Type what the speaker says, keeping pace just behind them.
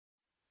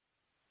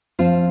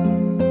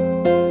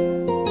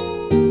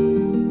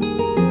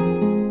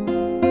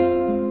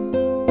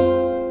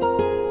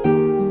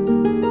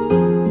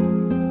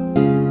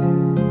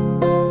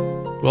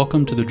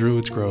Welcome to the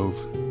Druid's Grove,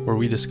 where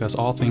we discuss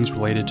all things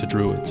related to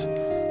Druids,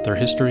 their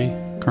history,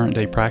 current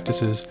day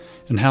practices,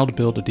 and how to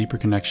build a deeper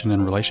connection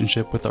and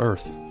relationship with the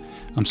Earth.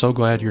 I'm so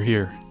glad you're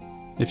here.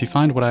 If you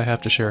find what I have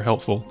to share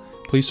helpful,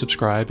 please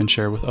subscribe and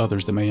share with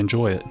others that may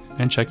enjoy it,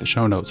 and check the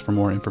show notes for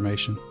more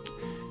information.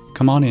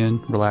 Come on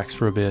in, relax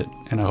for a bit,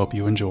 and I hope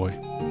you enjoy.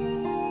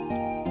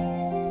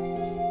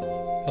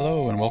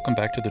 Hello, and welcome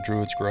back to the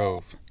Druid's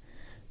Grove.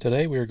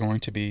 Today we are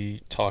going to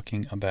be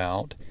talking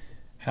about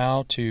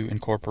how to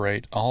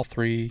incorporate all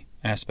three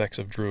aspects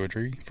of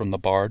Druidry, from the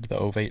Bard, the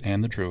Ovate,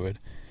 and the Druid,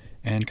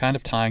 and kind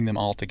of tying them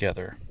all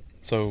together.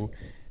 So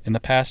in the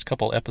past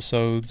few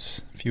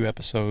episodes,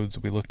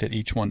 we looked at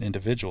each one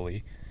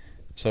individually.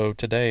 So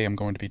today I'm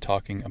going to be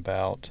talking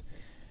about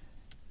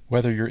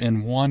whether you're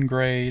in one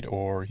grade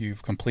or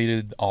you've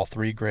completed all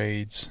three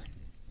grades,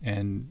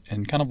 and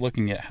kind of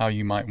looking at how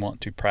you might want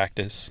to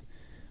practice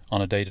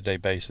on a day-to-day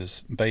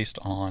basis based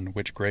on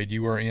which grade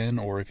you are in,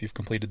 or if you've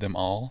completed them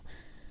all,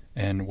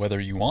 and whether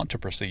you want to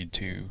proceed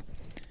to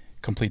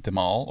complete them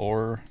all,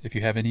 or if you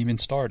haven't even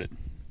started.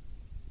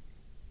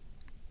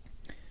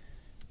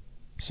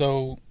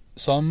 So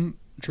some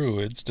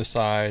Druids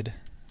decide,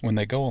 when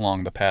they go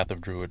along the path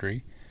of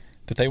Druidry,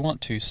 that they want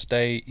to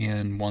stay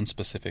in one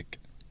specific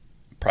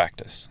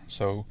practice.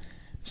 So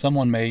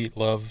someone may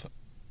love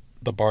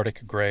the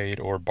Bardic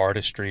grade or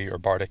Bardistry or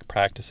Bardic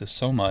practices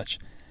so much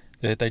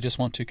that they just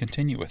want to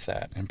continue with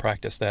that and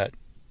practice that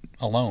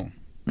alone.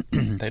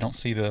 They don't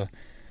see the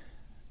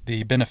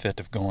benefit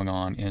of going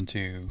on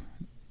into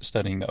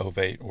studying the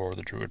Ovate or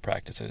the Druid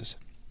practices.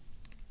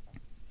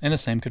 And the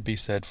same could be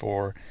said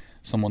for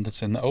someone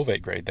that's in the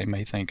Ovate grade. They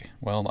may think,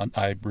 well,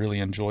 I really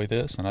enjoy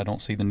this and I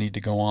don't see the need to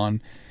go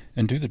on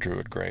and do the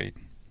Druid grade.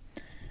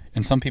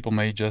 And some people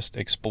may just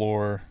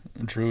explore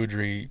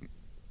Druidry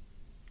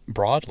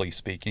broadly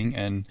speaking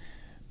and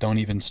don't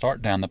even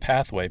start down the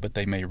pathway, but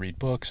they may read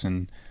books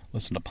and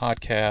listen to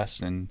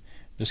podcasts and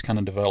just kind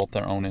of develop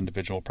their own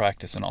individual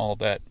practice, and all of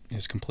that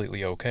is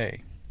completely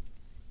okay.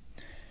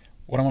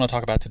 What I want to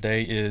talk about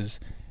today is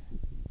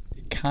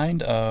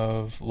kind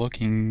of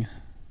looking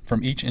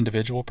from each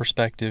individual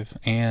perspective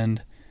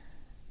and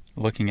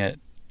looking at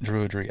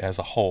Druidry as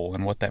a whole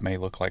and what that may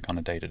look like on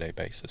a day-to-day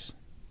basis.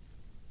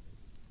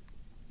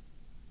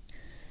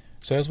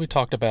 So as we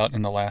talked about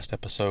in the last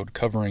episode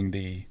covering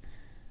the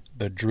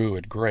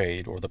Druid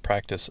grade, or the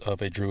practice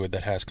of a Druid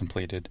that has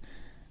completed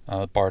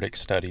Bardic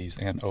studies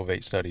and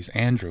Ovate studies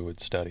and Druid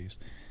studies,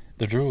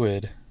 the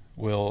Druid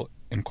will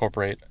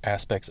incorporate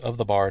aspects of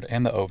the Bard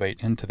and the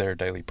Ovate into their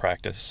daily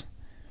practice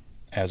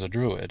as a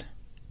Druid.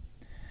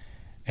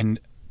 And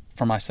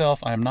for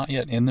myself, I am not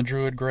yet in the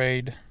Druid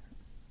grade,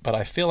 but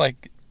I feel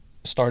like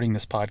starting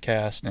this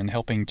podcast and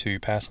helping to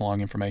pass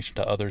along information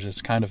to others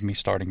is kind of me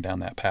starting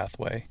down that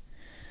pathway.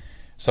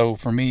 So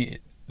for me,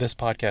 this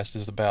podcast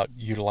is about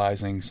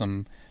utilizing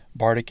some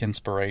Bardic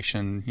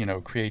inspiration,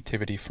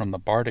 creativity from the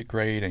Bardic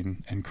grade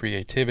and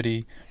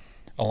creativity,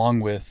 along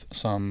with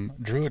some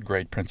Druid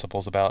grade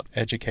principles about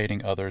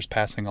educating others,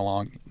 passing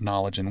along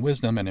knowledge and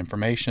wisdom and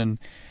information,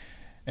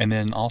 and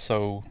then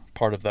also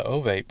part of the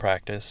Ovate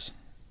practice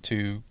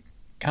to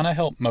kind of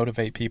help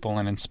motivate people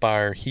and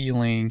inspire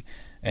healing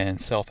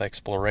and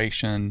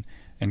self-exploration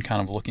and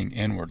kind of looking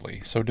inwardly.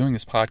 So doing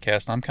this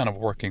podcast, I'm kind of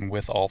working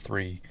with all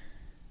three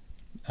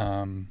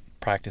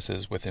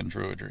practices within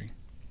Druidry.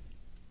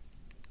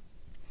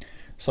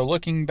 So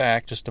looking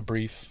back, just a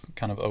brief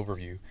kind of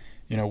overview,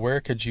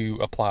 where could you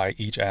apply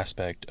each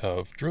aspect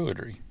of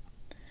Druidry?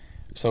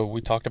 So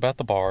we talked about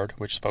the Bard,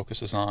 which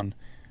focuses on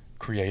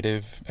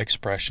creative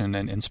expression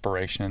and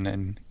inspiration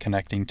and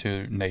connecting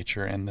to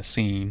nature and the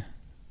scene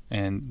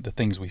and the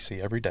things we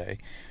see every day.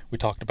 We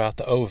talked about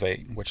the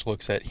Ovate, which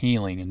looks at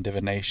healing and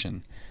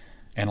divination,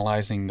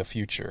 analyzing the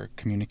future,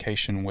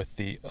 communication with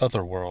the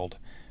other world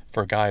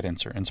for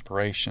guidance or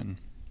inspiration.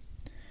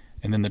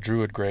 And then the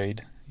Druid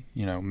grade,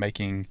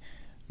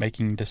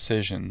 making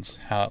decisions,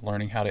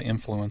 learning how to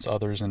influence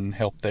others and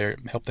help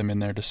them in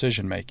their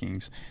decision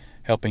makings,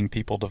 helping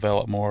people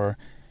develop more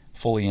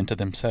fully into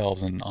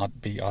themselves and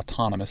be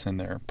autonomous in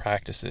their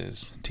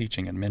practices,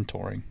 teaching and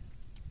mentoring.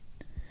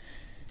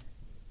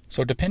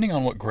 So depending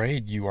on what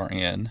grade you are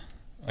in,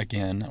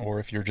 again, or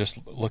if you're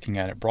just looking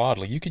at it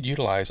broadly, you could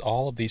utilize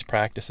all of these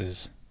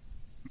practices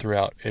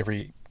throughout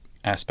every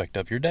aspect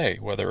of your day,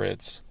 whether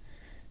it's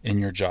in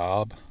your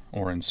job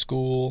or in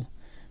school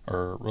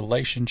or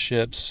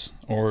relationships,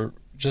 or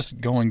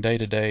just going day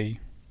to day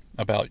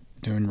about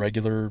doing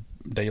regular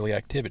daily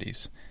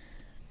activities.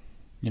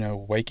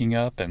 Waking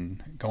up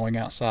and going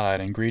outside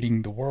and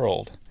greeting the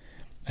world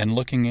and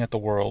looking at the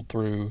world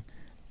through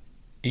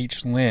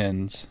each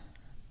lens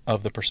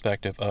of the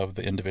perspective of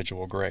the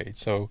individual grade.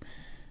 So,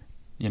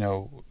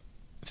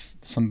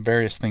 some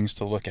various things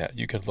to look at.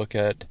 You could look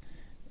at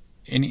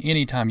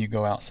any time you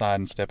go outside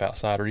and step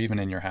outside, or even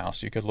in your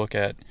house, you could look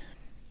at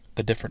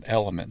the different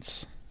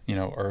elements,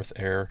 earth,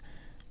 air,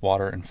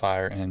 water, and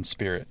fire, and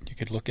spirit. You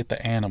could look at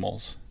the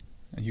animals.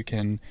 You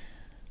can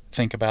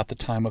think about the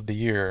time of the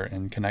year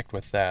and connect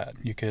with that.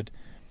 You could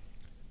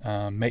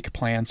make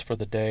plans for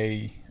the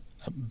day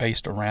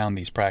based around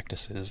these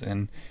practices,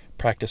 and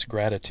practice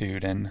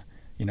gratitude, and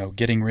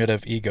getting rid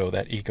of ego,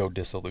 that ego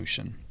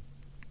dissolution.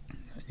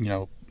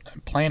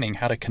 Planning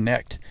how to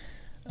connect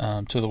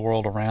to the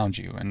world around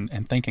you,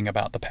 and thinking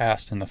about the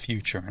past and the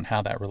future and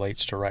how that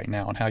relates to right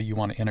now and how you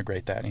want to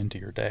integrate that into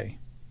your day.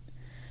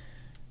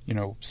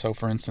 So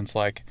for instance,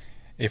 like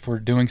if we're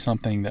doing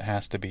something that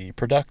has to be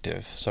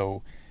productive,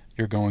 so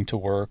you're going to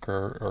work,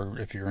 or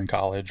if you're in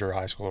college or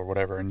high school or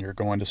whatever, and you're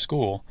going to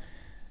school,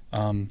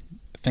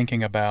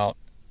 thinking about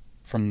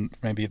from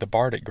maybe the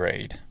Bardic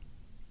grade,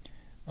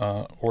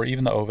 or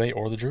even the Ovate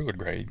or the Druid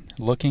grade,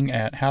 looking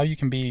at how you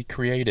can be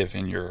creative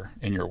in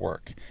your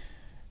work.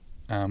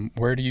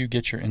 Where do you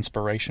get your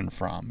inspiration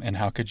from, and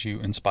how could you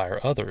inspire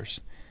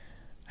others?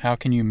 How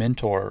can you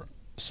mentor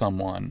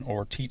someone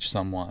or teach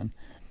someone?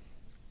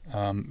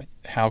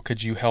 How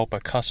could you help a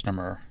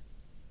customer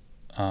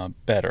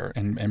better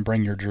and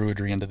bring your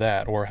Druidry into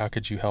that? Or how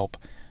could you help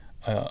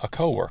a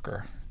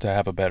coworker to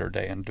have a better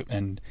day?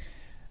 And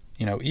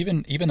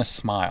even a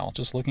smile,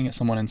 just looking at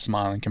someone and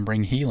smiling can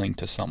bring healing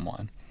to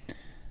someone.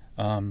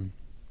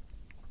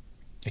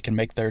 It can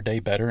make their day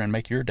better and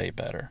make your day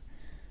better.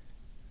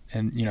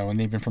 And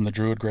and even from the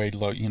Druid grade,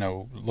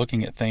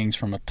 looking at things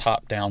from a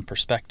top-down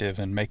perspective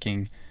and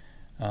making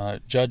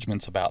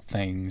judgments about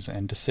things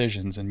and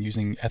decisions, and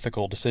using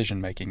ethical decision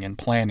making and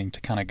planning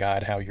to kind of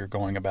guide how you're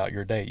going about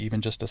your day,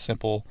 even just a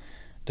simple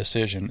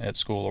decision at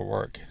school or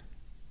work.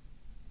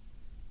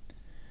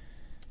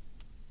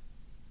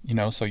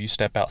 So you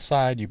step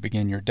outside, you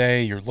begin your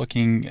day, you're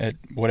looking at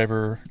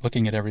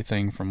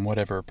everything from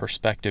whatever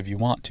perspective you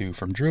want to.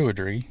 From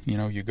Druidry,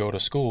 you go to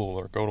school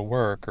or go to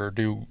work or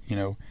do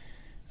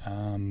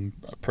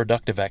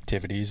productive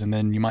activities, and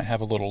then you might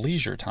have a little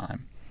leisure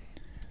time.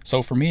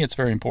 So for me, it's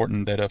very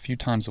important that a few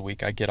times a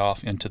week I get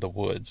off into the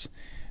woods,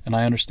 and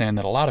I understand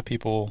that a lot of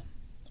people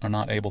are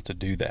not able to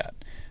do that.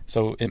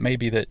 So it may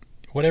be that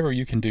whatever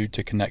you can do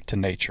to connect to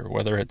nature,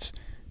 whether it's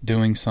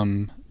doing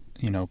some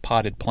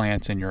potted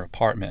plants in your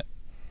apartment,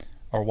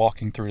 or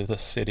walking through the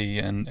city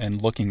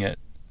and looking at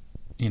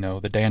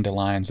the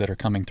dandelions that are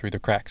coming through the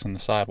cracks in the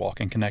sidewalk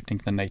and connecting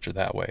to nature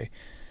that way.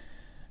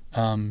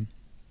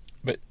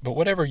 But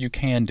whatever you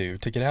can do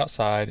to get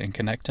outside and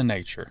connect to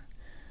nature,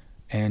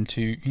 and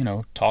to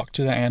talk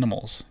to the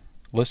animals,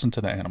 listen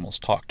to the animals,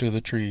 talk to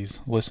the trees,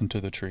 listen to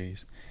the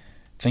trees.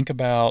 Think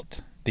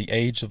about the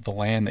age of the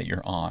land that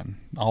you're on,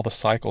 all the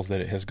cycles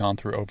that it has gone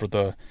through over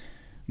the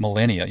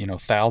millennia,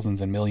 thousands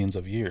and millions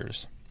of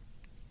years.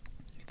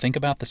 Think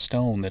about the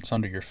stone that's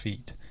under your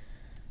feet.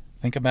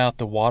 Think about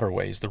the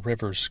waterways, the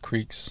rivers,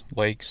 creeks,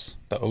 lakes,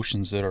 the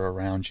oceans that are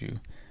around you.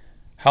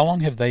 How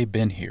long have they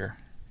been here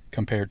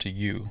compared to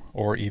you,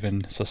 or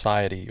even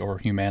society or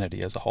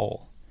humanity as a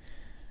whole?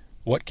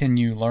 What can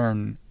you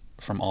learn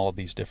from all of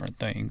these different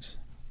things?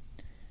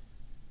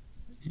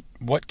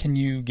 What can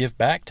you give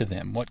back to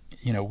them? What,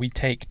 we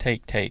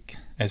take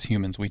as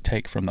humans, we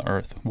take from the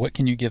earth. What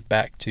can you give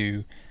back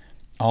to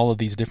all of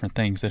these different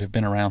things that have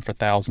been around for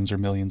thousands or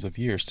millions of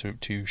years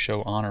to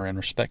show honor and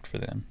respect for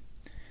them?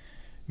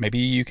 Maybe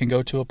you can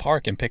go to a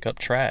park and pick up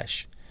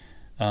trash.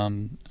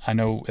 I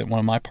know at one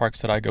of my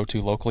parks that I go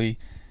to locally,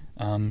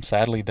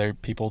 sadly,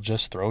 people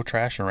just throw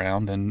trash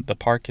around, and the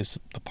park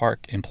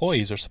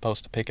employees are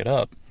supposed to pick it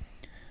up.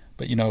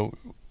 But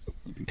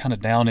kind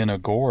of down in a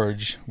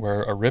gorge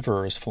where a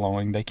river is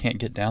flowing, they can't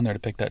get down there to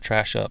pick that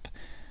trash up,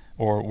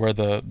 or where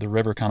the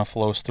river kind of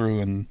flows through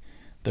and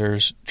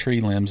there's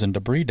tree limbs and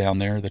debris down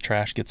there. The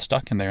trash gets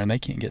stuck in there and they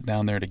can't get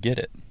down there to get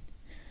it.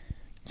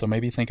 So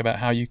maybe think about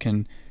how you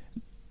can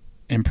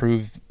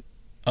improve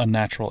a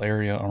natural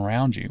area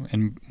around you.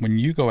 And when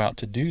you go out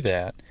to do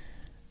that,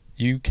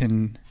 you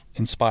can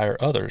inspire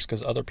others,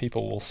 because other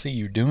people will see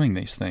you doing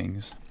these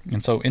things.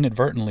 And so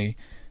inadvertently,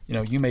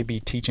 you may be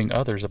teaching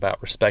others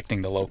about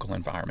respecting the local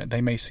environment.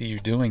 They may see you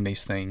doing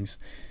these things,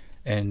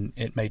 and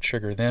it may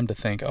trigger them to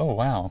think, oh,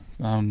 wow,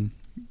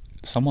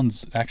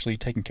 someone's actually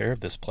taking care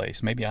of this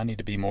place. Maybe I need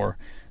to be more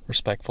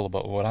respectful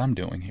about what I'm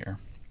doing here,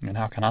 and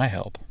how can I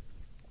help?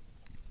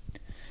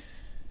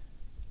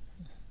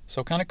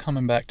 So kind of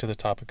coming back to the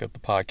topic of the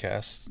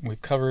podcast,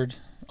 we've covered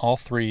all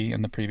three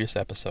in the previous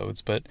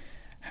episodes, but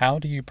how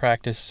do you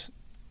practice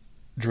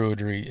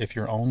Druidry if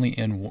you're only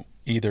in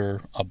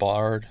either a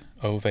Bard,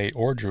 Ovate,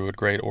 or Druid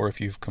grade, or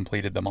if you've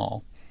completed them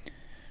all?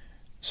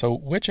 So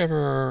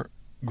whichever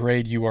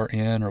grade you are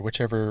in, or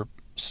whichever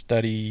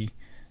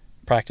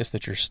practice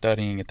that you're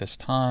studying at this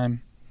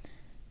time,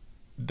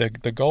 the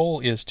goal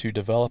is to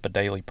develop a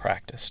daily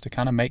practice, to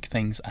kind of make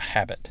things a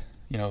habit.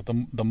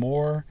 The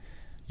more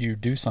you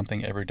do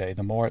something every day,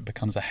 the more it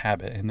becomes a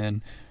habit, and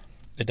then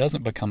it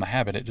doesn't become a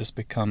habit, it just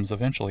becomes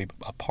eventually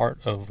a part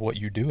of what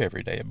you do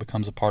every day. It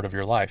becomes a part of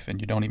your life, and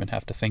you don't even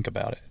have to think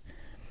about it.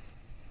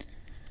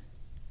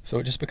 So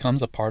it just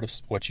becomes a part of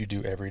what you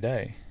do every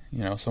day.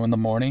 So in the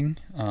morning,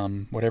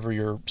 whatever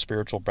your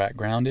spiritual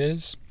background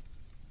is,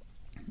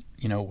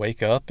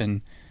 wake up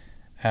and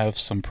have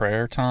some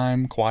prayer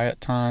time,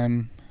 quiet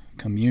time,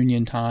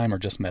 communion time, or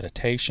just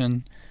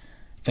meditation.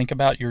 Think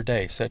about your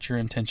day, set your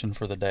intention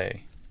for the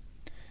day.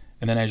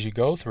 And then as you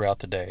go throughout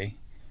the day,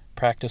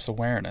 practice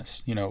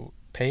awareness.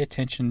 Pay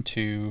attention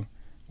to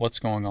what's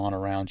going on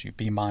around you.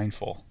 Be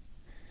mindful.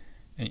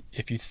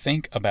 If you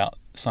think about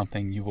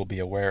something, you will be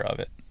aware of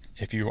it.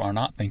 If you are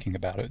not thinking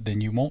about it,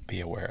 then you won't be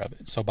aware of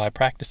it. So by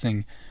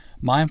practicing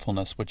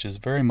mindfulness, which is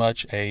very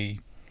much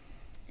kind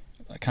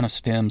of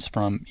stems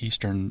from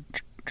Eastern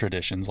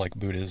traditions like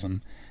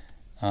Buddhism,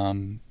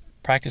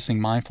 practicing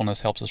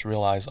mindfulness helps us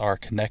realize our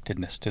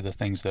connectedness to the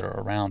things that are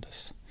around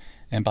us.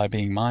 And by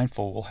being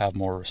mindful, we'll have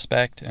more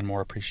respect and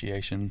more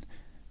appreciation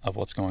of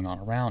what's going on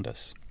around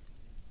us.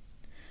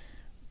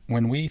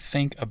 When we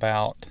think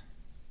about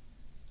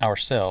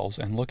ourselves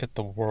and look at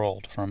the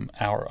world from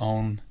our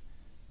own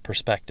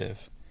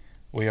perspective,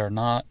 we are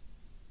not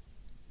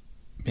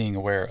being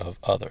aware of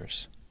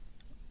others.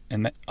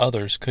 And that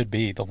others could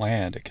be the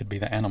land, it could be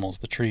the animals,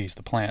 the trees,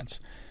 the plants,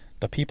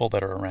 the people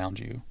that are around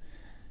you.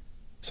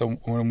 So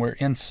when we're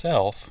in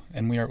self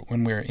and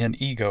when we're in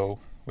ego,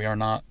 we are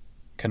not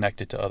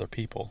connected to other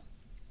people.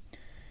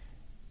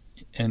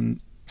 And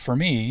for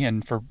me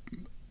and for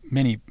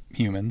many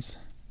humans,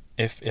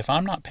 if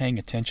I'm not paying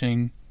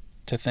attention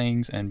to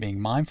things and being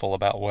mindful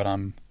about what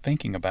I'm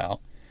thinking about,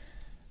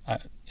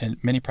 and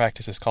many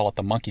practices call it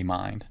the monkey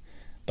mind.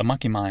 The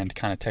monkey mind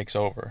kind of takes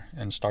over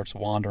and starts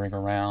wandering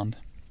around,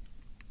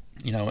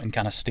 and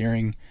kind of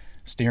steering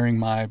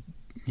my,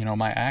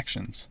 my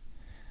actions.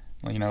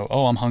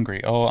 Oh, I'm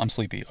hungry. Oh, I'm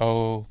sleepy.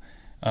 Oh,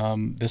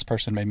 this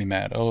person made me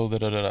mad. Oh,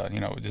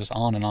 just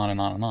on and on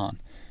and on and on.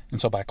 And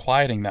so by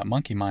quieting that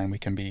monkey mind, we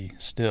can be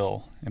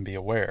still and be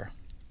aware.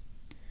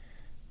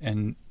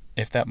 And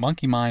if that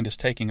monkey mind is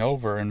taking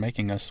over and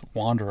making us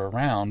wander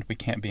around, we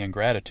can't be in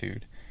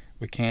gratitude.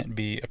 We can't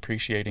be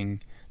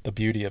appreciating the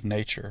beauty of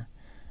nature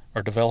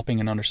or developing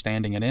an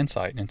understanding and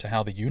insight into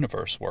how the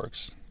universe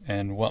works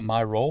and what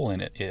my role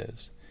in it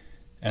is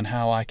and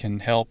how I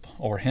can help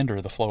or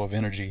hinder the flow of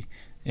energy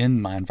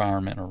in my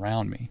environment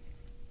around me.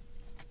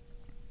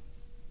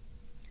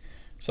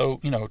 So,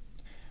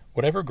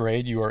 whatever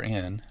grade you are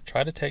in,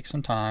 try to take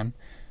some time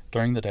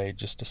during the day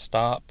just to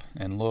stop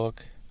and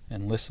look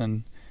and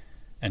listen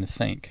and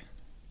think.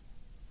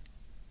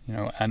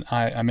 And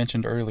I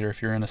mentioned earlier,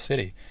 if you're in a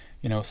city,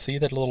 see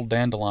that little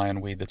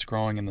dandelion weed that's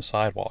growing in the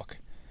sidewalk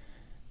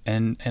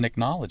and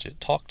acknowledge it,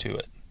 talk to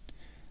it,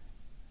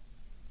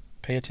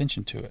 pay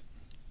attention to it.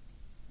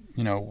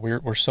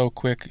 We're so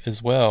quick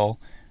as well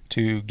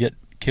to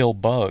kill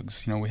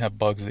bugs. We have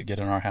bugs that get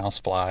in our house,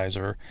 flies,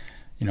 or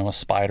a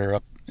spider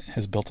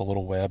has built a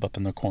little web up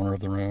in the corner of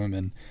the room,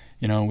 and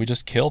we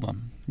just kill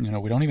them.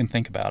 We don't even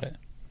think about it.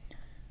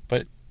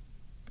 But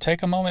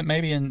take a moment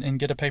maybe and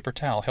get a paper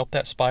towel. Help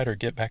that spider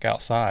get back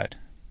outside.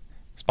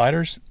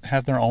 Spiders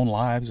have their own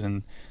lives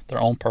and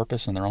their own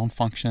purpose and their own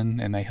function,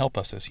 and they help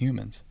us as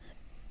humans.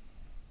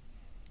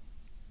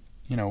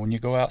 When you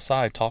go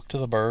outside, talk to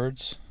the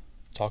birds,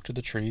 talk to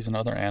the trees and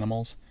other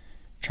animals.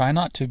 Try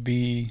not to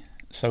be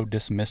so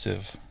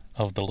dismissive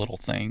of the little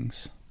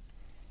things.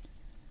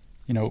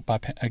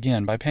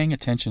 By paying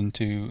attention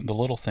to the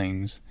little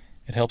things,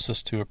 it helps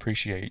us to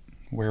appreciate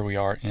where we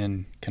are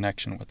in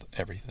connection with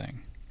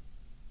everything.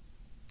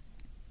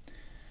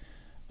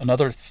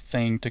 Another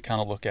thing to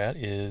kind of look at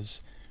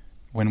is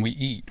when we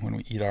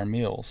eat our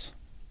meals.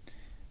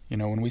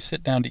 When we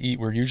sit down to eat,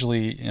 we're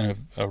usually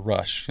in a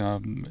rush,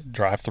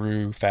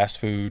 drive-through, fast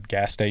food,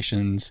 gas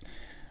stations,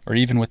 or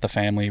even with the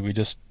family, we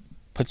just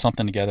put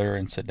something together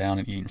and sit down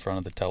and eat in front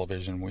of the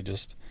television. We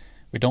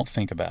don't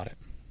think about it.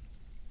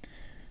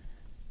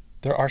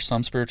 There are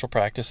some spiritual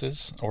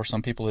practices, or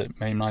some people that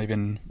may not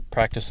even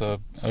practice a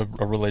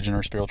religion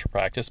or spiritual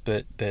practice,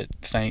 but that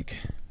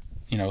thank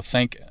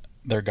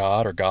their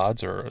god or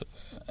gods or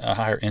a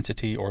higher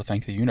entity, or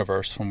thank the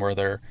universe from where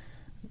they're,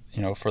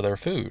 for their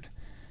food.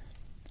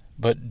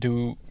 But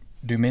do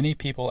many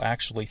people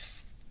actually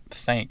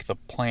thank the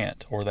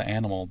plant or the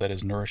animal that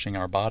is nourishing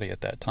our body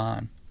at that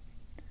time?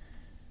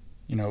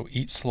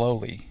 Eat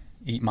slowly,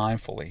 eat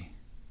mindfully.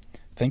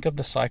 Think of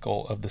the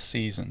cycle of the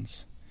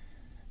seasons,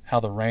 how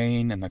the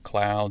rain and the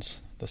clouds,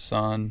 the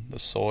sun, the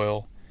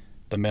soil,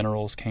 the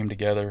minerals came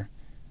together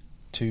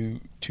to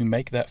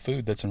make that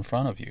food that's in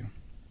front of you.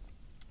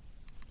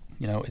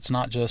 It's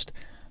not just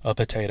a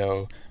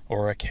potato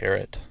or a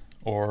carrot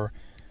or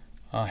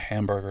a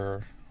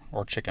hamburger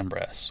or chicken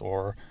breasts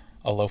or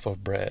a loaf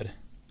of bread.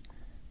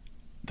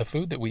 The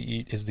food that we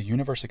eat is the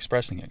universe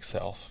expressing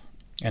itself,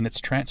 and it's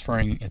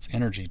transferring its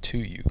energy to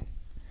you.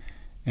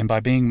 And by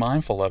being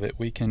mindful of it,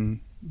 we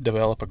can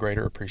develop a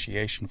greater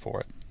appreciation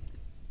for it.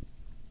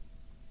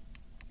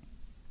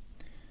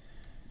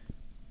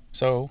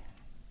 So,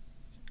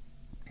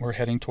 we're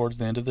heading towards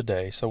the end of the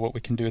day, so what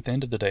we can do at the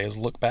end of the day is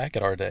look back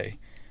at our day.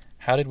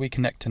 How did we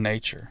connect to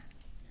nature?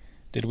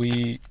 Did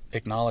we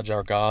acknowledge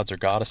our gods or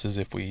goddesses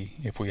if we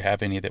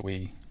have any that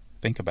we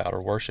think about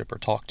or worship or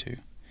talk to?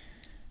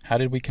 How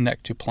did we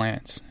connect to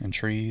plants and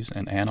trees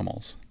and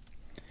animals?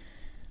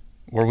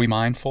 Were we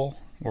mindful?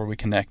 Were we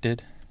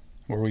connected?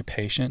 Were we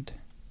patient?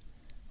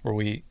 Were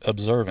we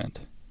observant?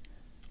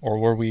 Or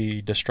were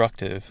we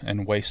destructive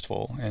and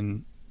wasteful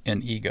and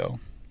ego?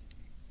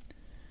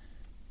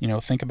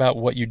 Think about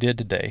what you did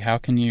today. How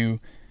can you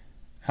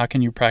How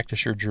can you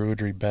practice your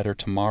Druidry better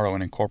tomorrow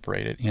and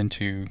incorporate it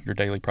into your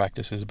daily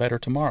practices better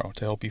tomorrow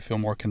to help you feel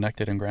more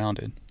connected and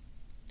grounded?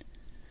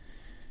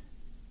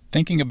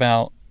 Thinking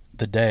about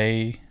the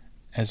day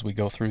as we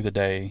go through the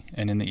day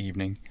and in the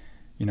evening,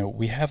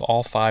 we have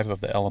all 5 of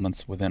the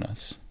elements within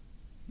us: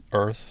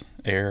 earth,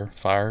 air,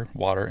 fire,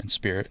 water, and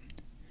spirit.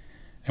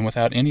 And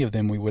without any of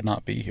them, we would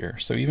not be here.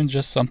 So even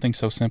just something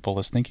so simple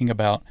as thinking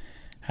about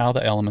how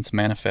the elements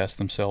manifest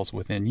themselves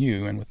within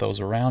you and with those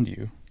around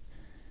you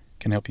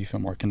can help you feel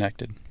more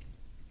connected.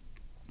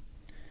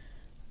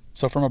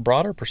 So from a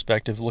broader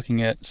perspective,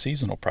 looking at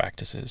seasonal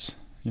practices,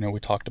 we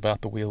talked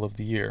about the wheel of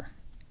the year.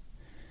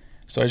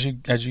 So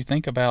as you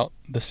think about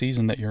the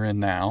season that you're in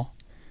now,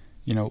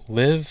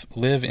 live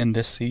in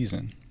this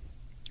season.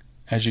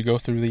 As you go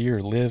through the year,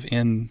 live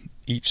in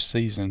each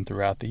season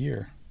throughout the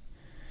year.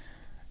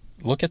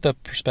 Look at the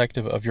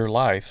perspective of your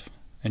life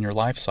and your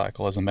life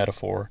cycle as a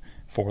metaphor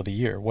for the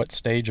year. What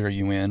stage are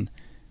you in?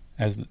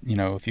 As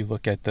if you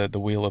look at the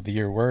wheel of the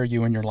year, where are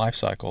you in your life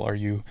cycle? Are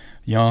you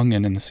young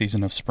and in the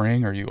season of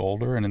spring? Are you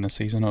older and in the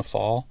season of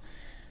fall?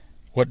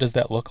 What does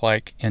that look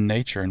like in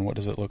nature, and what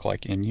does it look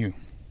like in you?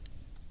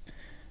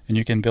 And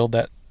you can build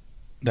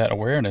that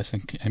awareness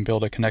and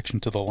build a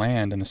connection to the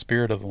land and the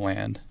spirit of the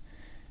land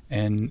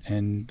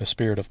and the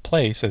spirit of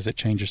place as it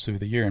changes through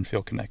the year, and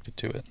feel connected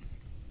to it.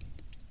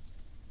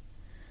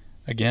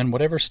 Again,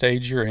 whatever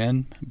stage you're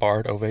in,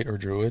 Bard, Ovate, or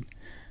Druid,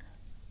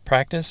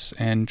 practice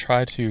and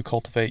try to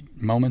cultivate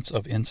moments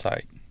of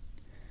insight.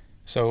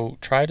 So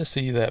try to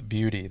see that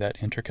beauty, that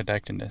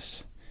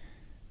interconnectedness,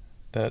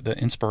 the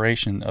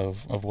inspiration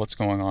of what's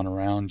going on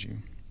around you.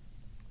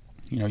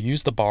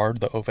 Use the Bard,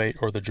 the Ovate,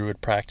 or the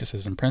Druid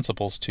practices and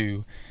principles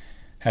to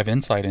have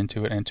insight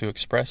into it and to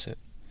express it.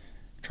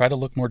 Try to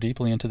look more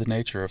deeply into the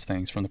nature of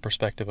things from the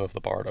perspective of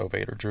the Bard,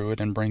 Ovate, or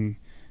Druid,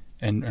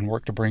 and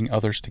work to bring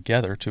others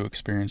together to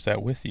experience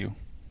that with you.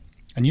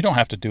 And you don't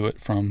have to do it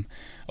from,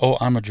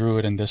 I'm a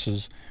Druid and this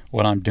is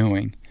what I'm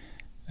doing,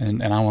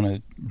 and I want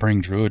to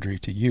bring Druidry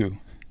to you.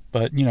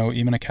 But,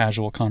 even a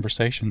casual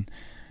conversation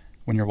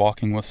when you're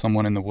walking with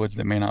someone in the woods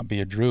that may not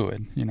be a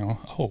Druid,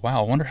 oh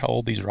wow, I wonder how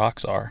old these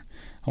rocks are.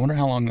 I wonder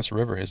how long this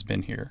river has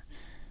been here.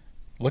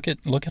 Look at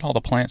all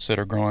the plants that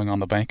are growing on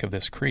the bank of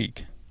this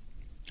creek.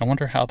 I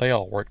wonder how they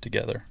all work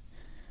together.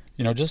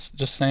 Just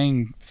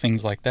saying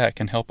things like that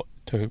can help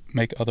to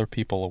make other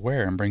people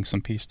aware and bring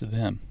some peace to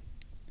them.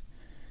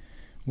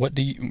 What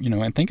do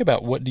you, and think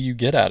about, what do you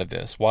get out of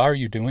this? Why are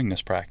you doing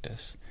this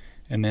practice?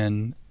 And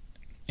then,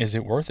 is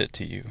it worth it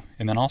to you?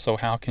 And then also,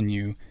 how can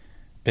you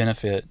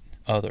benefit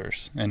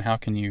others? And how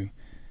can you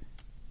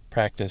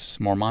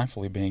practice more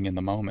mindfully being in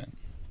the moment?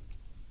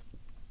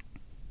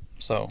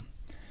 So,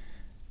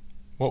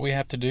 what we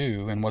have to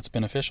do and what's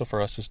beneficial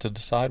for us is to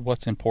decide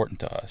what's important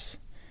to us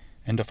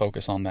and to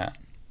focus on that.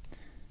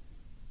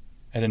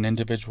 At an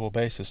individual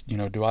basis,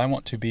 do I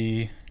want to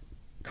be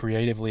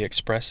creatively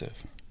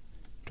expressive?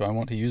 Do I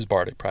want to use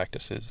bardic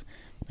practices?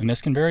 And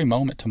this can vary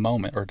moment to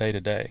moment or day to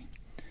day.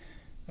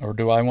 Or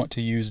do I want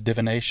to use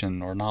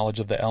divination or knowledge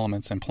of the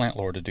elements and plant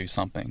lore to do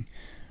something?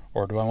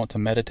 Or do I want to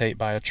meditate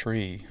by a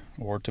tree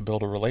or to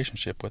build a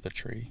relationship with a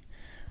tree?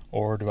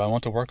 Or do I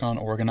want to work on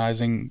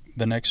organizing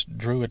the next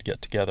Druid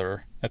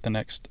get-together at the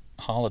next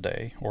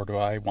holiday? Or do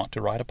I want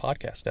to write a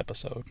podcast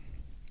episode?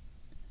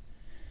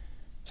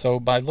 So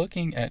by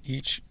looking at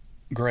each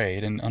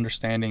grade and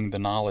understanding the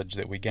knowledge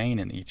that we gain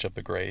in each of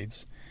the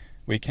grades,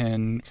 we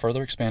can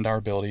further expand our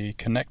ability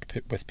to connect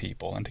with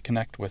people and to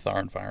connect with our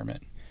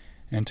environment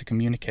and to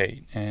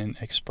communicate and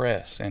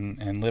express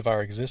and live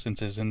our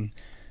existences in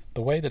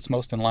the way that's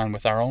most in line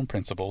with our own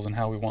principles and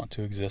how we want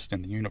to exist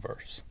in the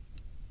universe.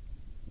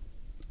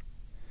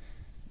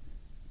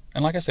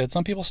 And like I said,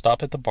 some people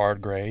stop at the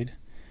Bard grade,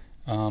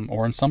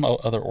 or in some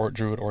other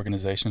Druid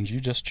organizations,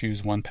 you just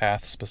choose one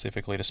path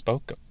specifically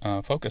to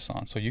focus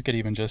on. So you could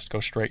even just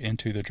go straight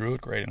into the Druid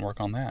grade and work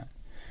on that,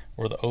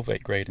 or the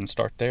Ovate grade and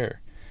start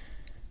there.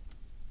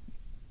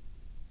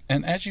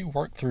 And as you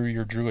work through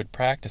your Druid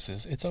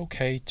practices, it's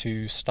okay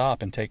to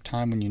stop and take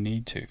time when you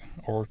need to,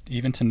 or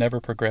even to never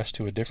progress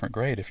to a different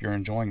grade if you're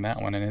enjoying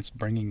that one and it's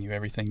bringing you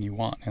everything you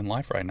want in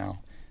life right now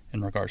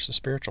in regards to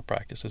spiritual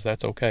practices.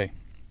 That's okay.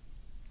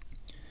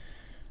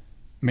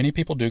 Many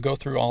people do go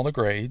through all the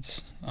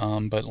grades,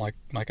 but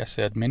like I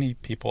said, many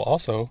people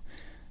also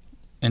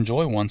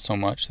enjoy one so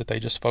much that they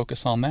just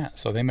focus on that.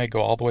 So they may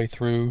go all the way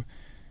through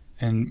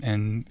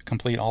and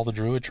complete all the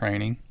Druid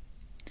training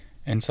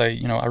and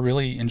say, I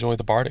really enjoy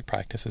the bardic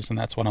practices and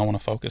that's what I want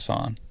to focus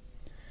on.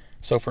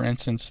 So for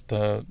instance,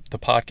 the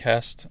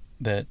podcast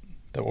that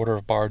the Order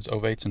of Bards,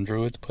 Ovates, and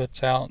Druids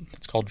puts out,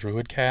 it's called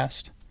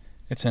Druidcast.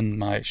 It's in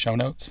my show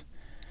notes.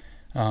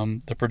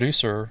 The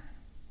producer,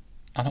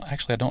 I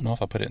don't know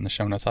if I put it in the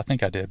show notes. I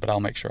think I did, but I'll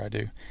make sure I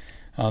do.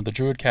 The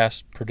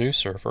Druidcast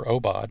producer for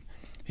OBOD,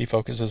 he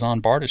focuses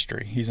on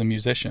bardistry. He's a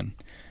musician.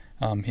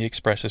 He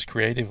expresses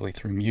creatively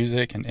through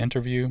music and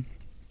interview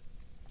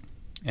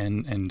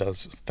and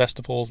does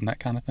festivals and that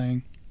kind of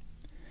thing.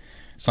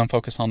 Some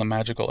focus on the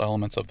magical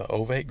elements of the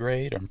Ovate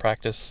grade and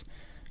practice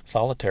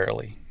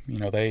solitarily.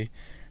 They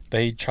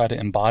they try to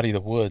embody the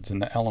woods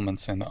and the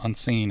elements and the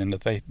unseen, and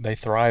that they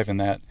thrive in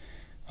that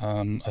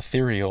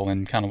ethereal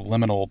and kind of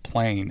liminal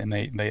plane, and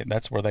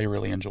that's where they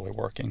really enjoy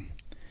working.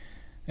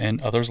 And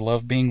others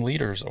love being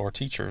leaders or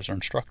teachers or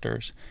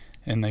instructors,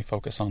 and they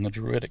focus on the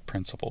Druidic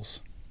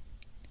principles.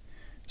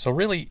 So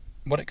really,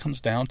 what it comes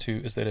down to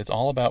is that it's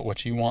all about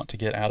what you want to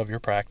get out of your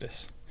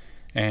practice,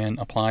 and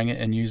applying it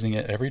and using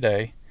it every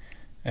day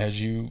as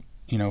you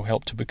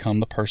help to become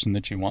the person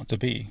that you want to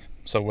be.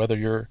 So whether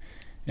you're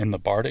in the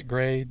Bardic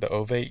grade, the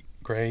Ovate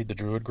grade, the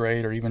Druid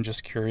grade, or even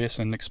just curious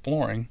and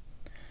exploring,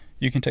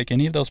 you can take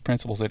any of those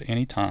principles at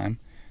any time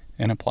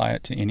and apply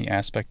it to any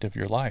aspect of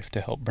your life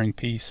to help bring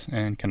peace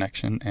and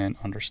connection and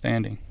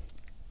understanding.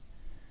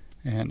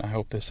 And I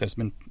hope this has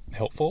been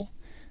helpful,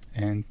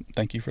 and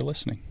thank you for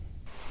listening.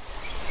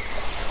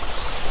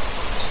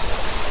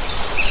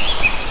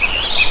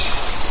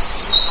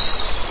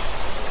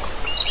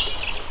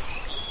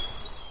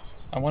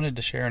 I wanted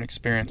to share an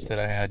experience that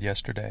I had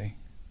yesterday.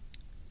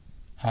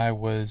 I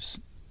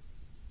was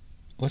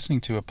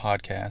listening to a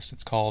podcast.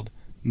 It's called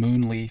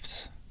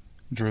Moonleaf's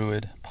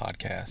Druid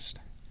Podcast.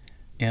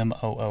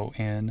 MOONLEAF''S,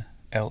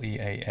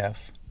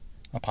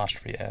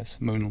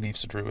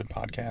 Moonleaf's Druid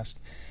Podcast.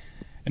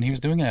 And he was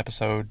doing an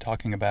episode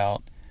talking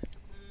about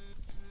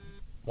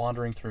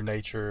wandering through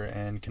nature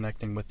and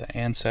connecting with the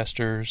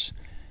ancestors,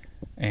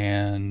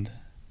 and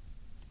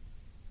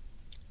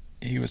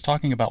he was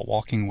talking about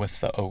walking with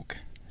the oak.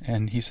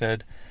 And he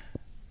said,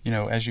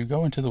 as you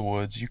go into the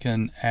woods, you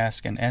can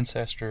ask an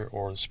ancestor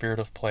or the spirit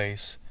of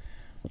place,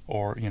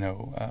 or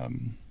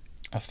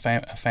a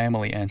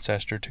family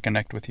ancestor to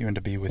connect with you and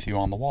to be with you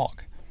on the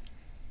walk,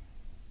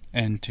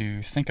 and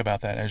to think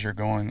about that as you're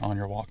going on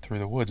your walk through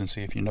the woods and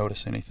see if you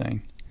notice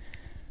anything.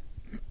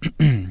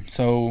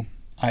 So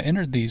I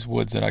entered these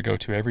woods that I go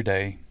to every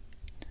day,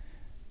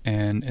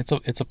 and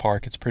it's a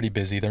park. It's pretty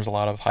busy. There's a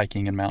lot of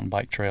hiking and mountain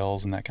bike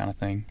trails and that kind of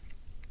thing.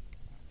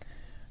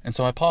 And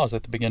so I paused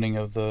at the beginning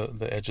of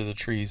the edge of the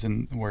trees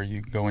and where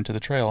you go into the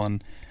trail,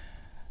 and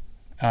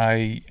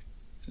I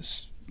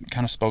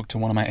kind of spoke to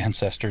one of my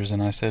ancestors,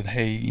 and I said,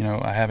 hey,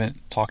 I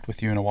haven't talked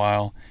with you in a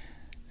while.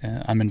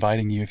 I'm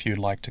inviting you if you'd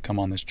like to come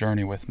on this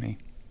journey with me.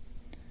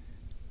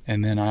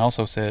 And then I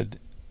also said,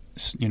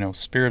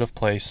 spirit of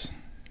place,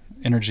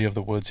 energy of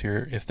the woods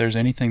here, if there's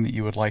anything that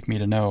you would like me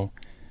to know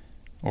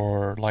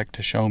or like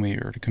to show me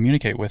or to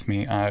communicate with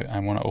me, I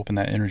want to open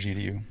that energy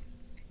to you.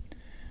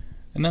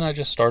 And then I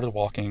just started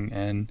walking,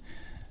 and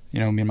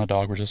me and my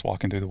dog were just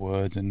walking through the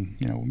woods, and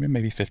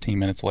maybe 15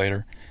 minutes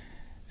later,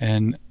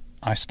 and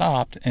I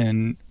stopped,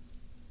 and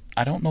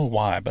I don't know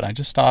why, but I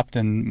just stopped,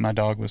 and my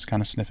dog was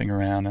kind of sniffing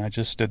around, and I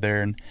just stood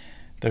there, and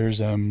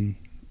there's I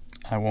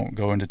won't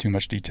go into too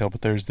much detail,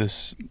 but there's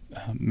this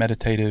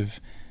meditative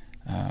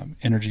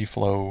energy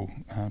flow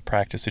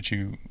practice that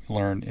you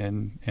learn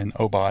in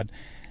Ovate,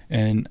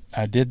 and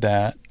I did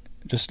that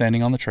just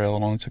standing on the trail.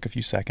 It only took a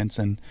few seconds,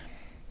 and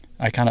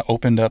I kind of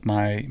opened up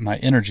my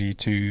energy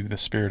to the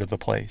spirit of the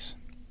place.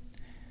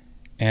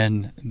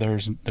 And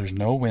there's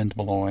no wind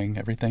blowing,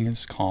 everything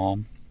is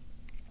calm,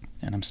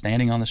 and I'm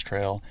standing on this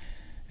trail,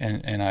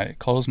 and I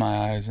close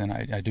my eyes, and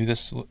I do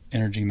this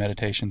energy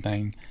meditation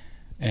thing,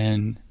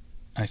 and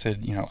I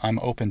said, I'm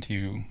open to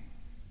you,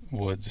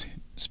 woods,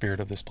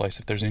 spirit of this place.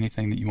 If there's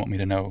anything that you want me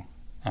to know,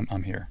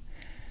 I'm here.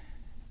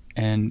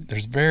 And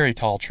there's very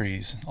tall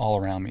trees all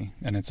around me,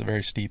 and it's a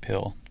very steep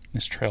hill.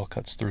 This trail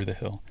cuts through the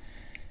hill.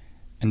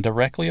 And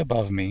directly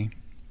above me,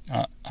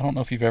 I don't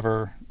know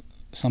if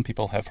some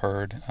people have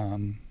heard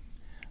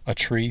a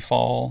tree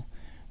fall,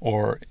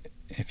 or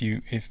if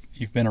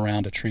you've been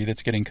around a tree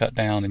that's getting cut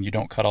down and you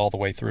don't cut all the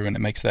way through, and it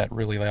makes that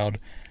really loud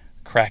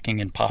cracking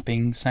and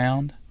popping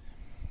sound.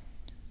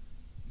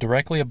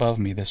 Directly above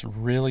me, this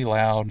really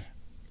loud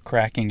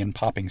cracking and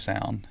popping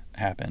sound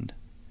happened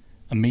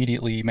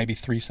immediately, maybe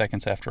 3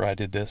 seconds after I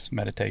did this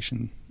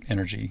meditation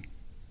energy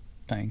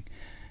thing.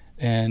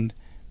 And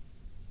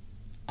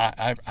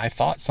I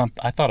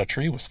thought a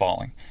tree was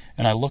falling,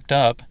 and I looked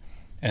up,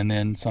 and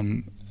then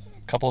a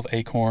couple of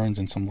acorns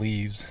and some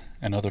leaves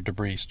and other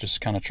debris just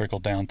kind of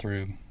trickled down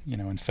through,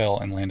 and fell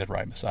and landed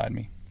right beside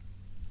me.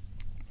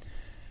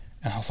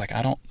 And I was like,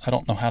 I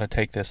don't know how to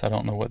take this. I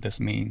don't know what this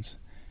means.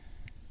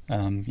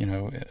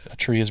 A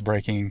tree is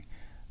breaking.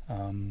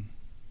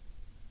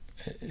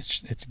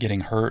 It's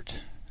getting hurt.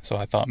 So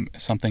I thought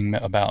something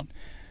about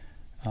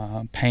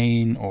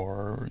pain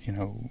or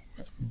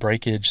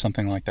breakage,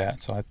 something like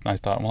that. So I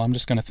thought, well, I'm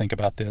just going to think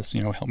about this.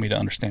 Help me to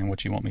understand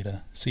what you want me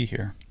to see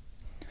here.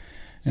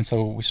 And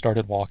so we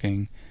started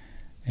walking,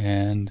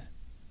 and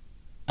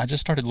I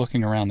just started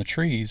looking around the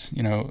trees.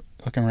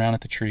 Looking around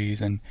at the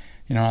trees, and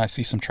I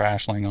see some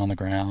trash laying on the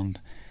ground,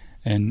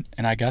 and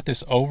I got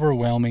this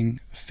overwhelming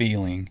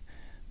feeling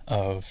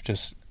of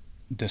just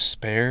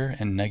despair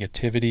and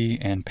negativity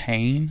and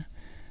pain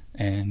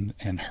and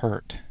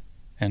hurt,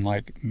 and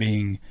like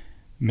being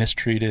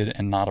mistreated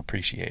and not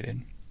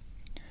appreciated.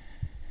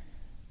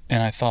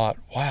 And I thought,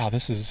 wow,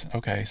 this is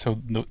okay.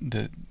 So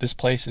this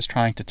place is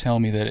trying to tell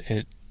me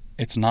that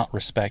it's not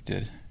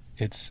respected.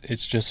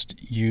 It's just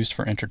used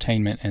for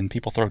entertainment, and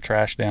people throw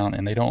trash down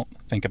and they don't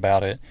think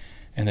about it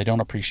and they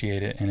don't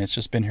appreciate it, and it's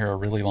just been here a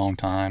really long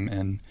time,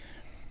 and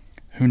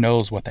who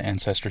knows what the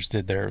ancestors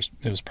did there.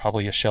 It was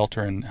probably a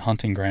shelter and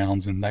hunting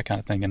grounds and that kind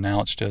of thing, and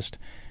now it's just,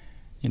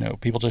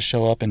 people just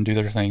show up and do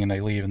their thing and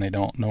they leave,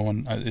 and no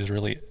one is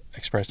really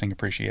expressing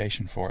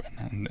appreciation for it,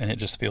 and it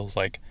just feels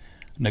like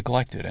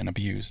neglected and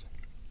abused.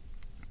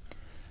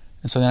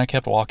 And so then I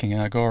kept walking,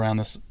 and I go around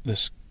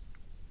this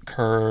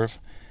curve,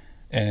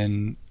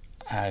 and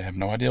I have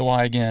no idea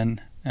why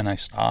again, and I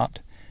stopped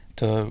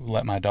to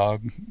let my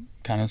dog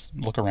kind of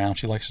look around.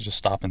 She likes to just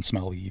stop and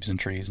smell leaves and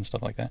trees and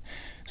stuff like that.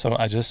 So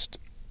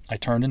I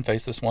turned and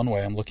faced this one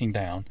way. I'm looking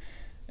down,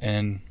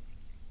 and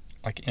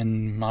like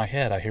in my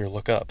head I hear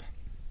look up.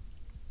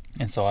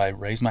 And so I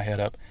raise my head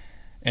up,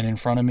 and in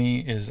front of me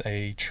is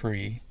a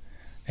tree,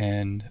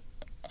 and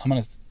I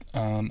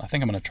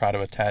think I'm gonna try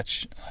to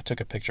attach. I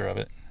took a picture of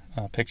it,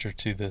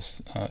 to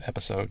this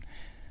episode,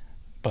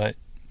 but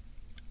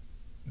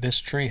this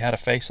tree had a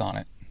face on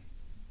it,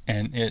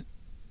 and it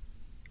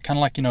kind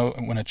of like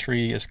when a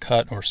tree is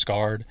cut or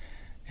scarred,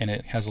 and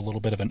it has a little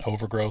bit of an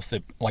overgrowth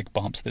that like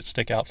bumps that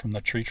stick out from the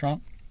tree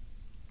trunk.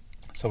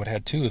 So it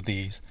had two of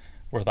these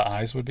where the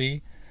eyes would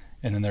be,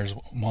 and then there's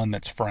one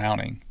that's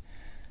frowning.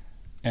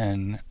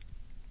 And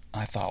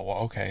I thought, well,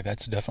 okay,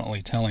 that's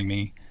definitely telling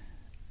me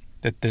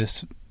that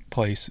this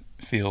place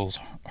feels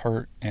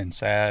hurt and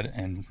sad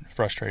and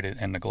frustrated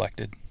and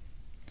neglected.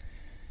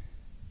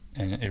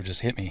 And it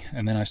just hit me.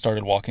 And then I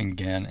started walking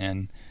again,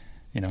 and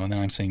and then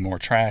I'm seeing more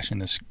trash in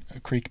this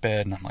creek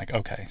bed, and I'm like,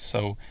 okay,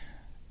 so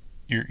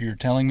you're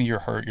telling me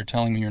you're hurt, you're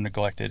telling me you're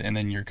neglected, and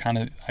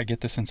then I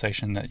get the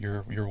sensation that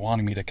you're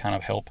wanting me to kind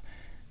of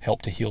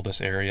help to heal this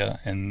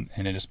area, and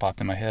it just popped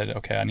in my head,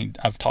 okay,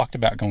 I've talked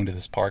about going to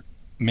this park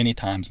many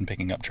times and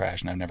picking up trash,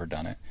 and I've never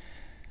done it.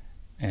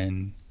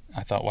 And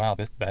I thought, wow,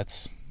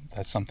 that's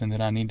something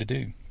that I need to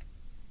do.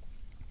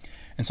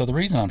 And so the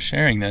reason I'm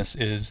sharing this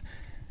is,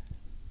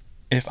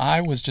 if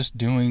I was just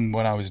doing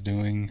what I was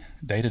doing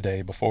day to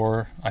day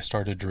before I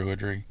started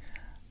Druidry,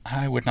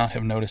 I would not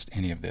have noticed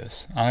any of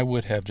this. I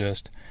would have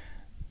just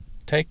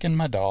taken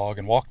my dog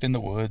and walked in the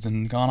woods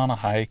and gone on a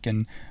hike,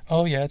 and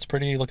oh yeah, it's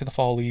pretty, look at the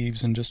fall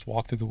leaves, and just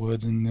walk through the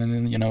woods, and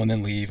then and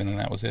then leave, and then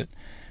that was it.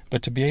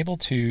 But to be able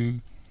to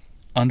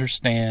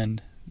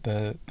understand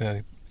the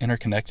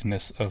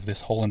interconnectedness of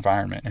this whole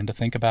environment, and to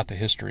think about the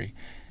history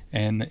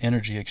and the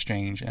energy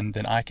exchange, and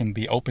that I can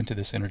be open to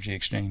this energy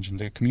exchange and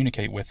to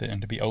communicate with it and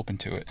to be open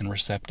to it and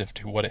receptive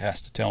to what it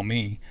has to tell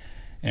me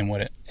and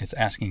what it's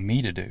asking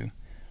me to do.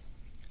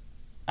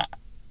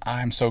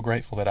 I'm so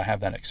grateful that I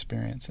have that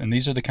experience. And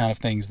these are the kind of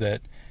things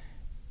that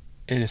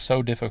it is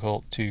so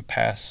difficult to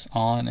pass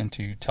on and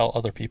to tell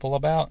other people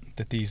about,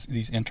 that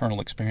these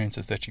internal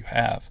experiences that you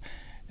have.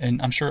 And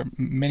I'm sure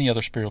many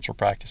other spiritual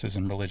practices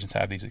and religions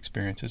have these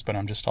experiences, but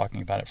I'm just talking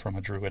about it from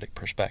a Druidic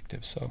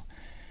perspective. So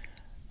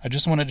I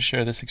just wanted to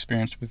share this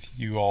experience with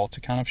you all to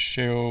kind of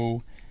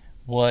show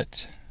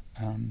what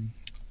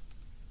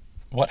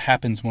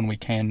happens when we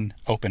can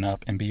open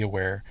up and be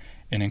aware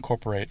and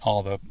incorporate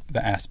all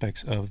the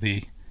aspects of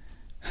the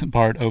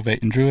Bard,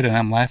 Ovate, and Druid. And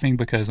I'm laughing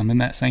because I'm in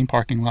that same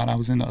parking lot I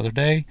was in the other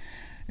day,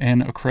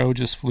 and a crow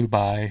just flew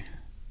by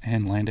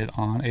and landed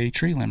on a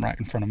tree limb right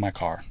in front of my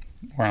car,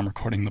 where I'm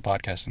recording the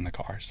podcast in the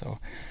car. So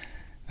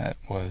that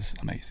was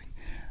amazing.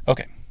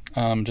 Okay,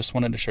 just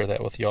wanted to share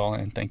that with y'all,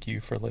 and thank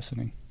you for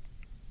listening.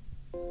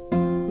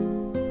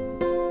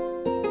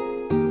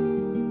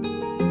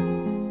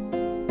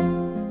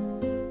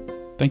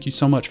 Thank you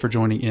so much for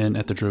joining in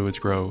at the Druid's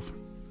Grove.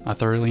 I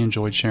thoroughly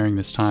enjoyed sharing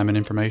this time and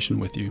information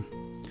with you.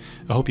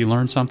 I hope you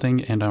learned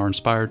something and are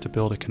inspired to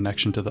build a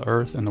connection to the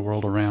earth and the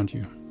world around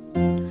you.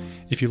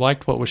 If you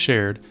liked what was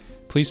shared,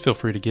 please feel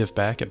free to give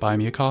back at Buy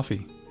Me a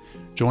Coffee.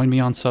 Join me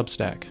on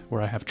Substack,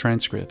 where I have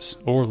transcripts,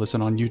 or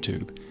listen on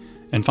YouTube,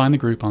 and find the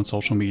group on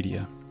social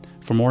media.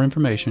 For more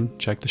information,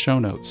 check the show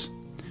notes.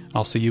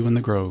 I'll see you in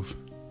the Grove.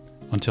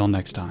 Until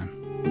next time.